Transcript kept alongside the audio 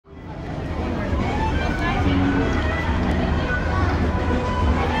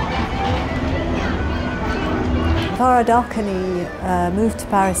Dharakani moved to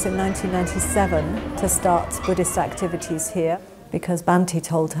Paris in 1997 to start Buddhist activities here because Bhante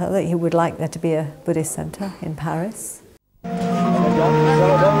told her that he would like there to be a Buddhist centre in Paris.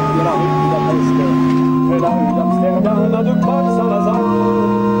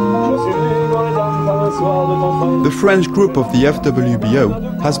 The French group of the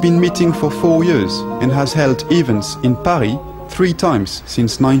FWBO has been meeting for 4 years and has held events in Paris 3 times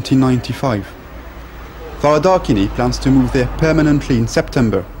since 1995. Dharakani plans to move there permanently in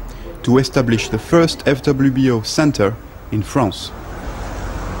September to establish the first FWBO centre in France.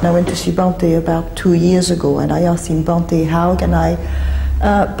 I went to see Bhante about 2 years ago and I asked him, Bhante, how can I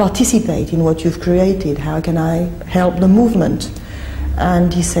participate in what you've created? How can I help the movement?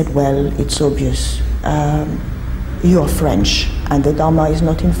 And he said, well, it's obvious. You are French and the Dharma is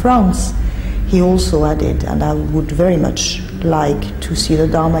not in France. He also added, and I would very much like to see the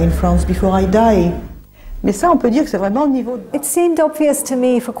Dharma in France before I die. Mais ça, on peut dire que c'est vraiment au niveau. It seemed obvious to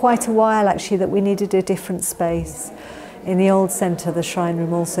me for quite a while actually that we needed a different space. In the old centre, the shrine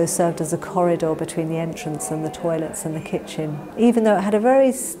room also served as a corridor between the entrance and the toilets and the kitchen. Even though it had a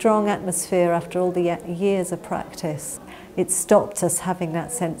very strong atmosphere after all the years of practice, it stopped us having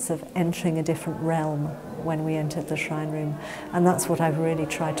that sense of entering a different realm when we entered the shrine room. And that's what I've really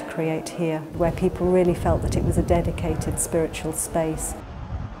tried to create here, where people really felt that it was a dedicated spiritual space.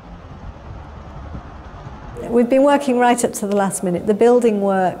 We've been working right up to the last minute. The building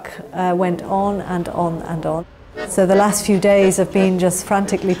work went on and on and on. So the last few days have been just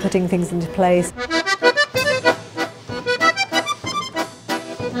frantically putting things into place.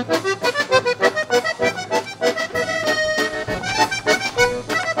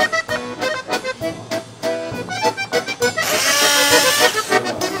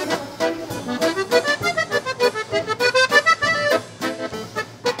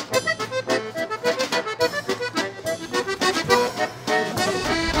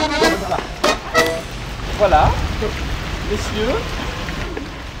 Voilà, messieurs.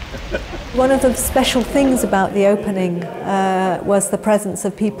 One of the special things about the opening was the presence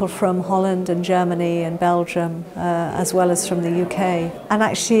of people from Holland and Germany and Belgium, as well as from the UK. And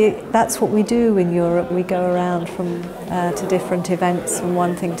actually, that's what we do in Europe. We go around to different events from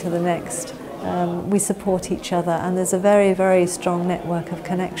one thing to the next. We support each other, and there's a very, very strong network of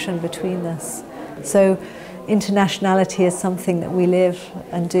connection between us. So internationality is something that we live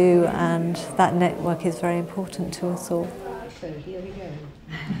and do, and that network is very important to us all. So here we go.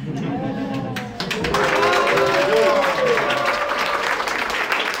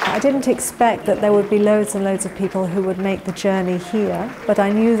 I didn't expect that there would be loads and loads of people who would make the journey here, but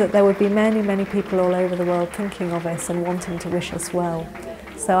I knew that there would be many, many people all over the world thinking of us and wanting to wish us well.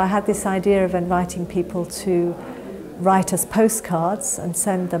 So I had this idea of inviting people to write us postcards and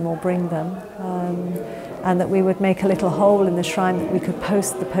send them or bring them. And that we would make a little hole in the shrine that we could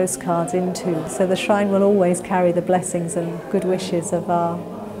post the postcards into. So the shrine will always carry the blessings and good wishes of our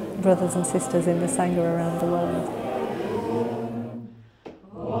brothers and sisters in the Sangha around the world.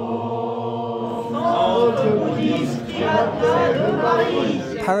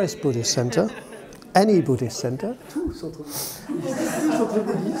 Paris Buddhist Centre, any Buddhist centre,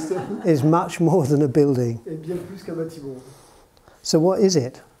 is much more than a building. So what is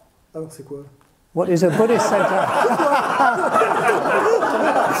it? Alors c'est quoi? What is a Buddhist centre?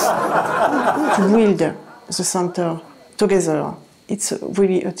 To build the center together, it's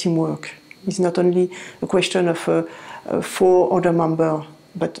really a teamwork. It's not only a question of 4 other members,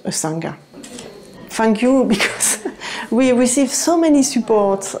 but a Sangha. Thank you, because we received so many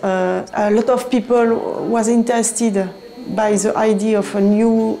support. A lot of people was interested by the idea of a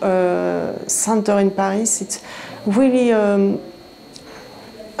new center in Paris. It's really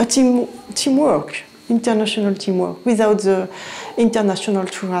a teamwork, international teamwork. Without the international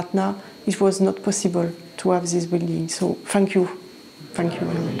Triratna, it was not possible to have this building. So thank you very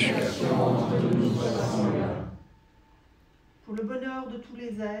much. Pour le bonheur de tous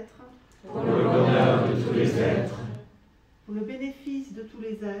les êtres, pour le bonheur de tous les êtres, pour le bénéfice de tous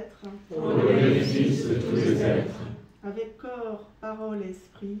les êtres, pour le bénéfice de tous les êtres, avec corps, parole et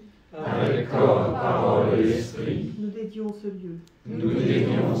esprit, avec corps, parole et esprit, nous dédions ce lieu. Nous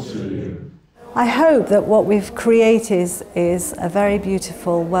dédions ce lieu. I hope that what we've created is a very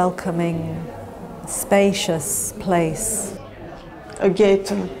beautiful, welcoming, spacious place. A gate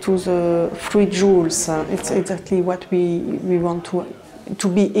to the 3 jewels. It's exactly what we want to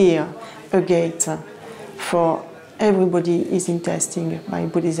be here. A gate for everybody is interested by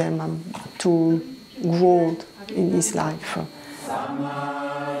Buddhism and to grow in his life.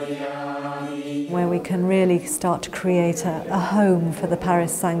 Where we can really start to create a home for the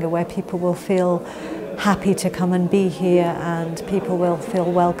Paris Sangha, where people will feel happy to come and be here, and people will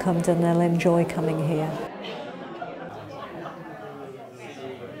feel welcomed and they'll enjoy coming here.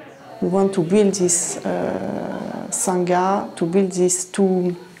 We want to build this Sangha, to build this,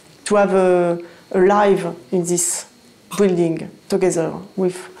 to have a life in this building together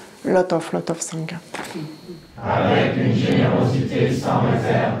with lot of Sangha. Avec une générosité sans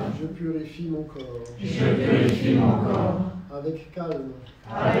réserve. Je purifie mon corps. Je purifie mon corps. Avec calme.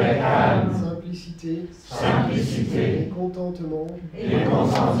 Avec calme. Simplicité. Simplicité. Et contentement. Et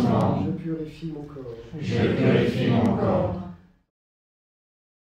consentement. Je purifie mon corps. Je purifie mon corps.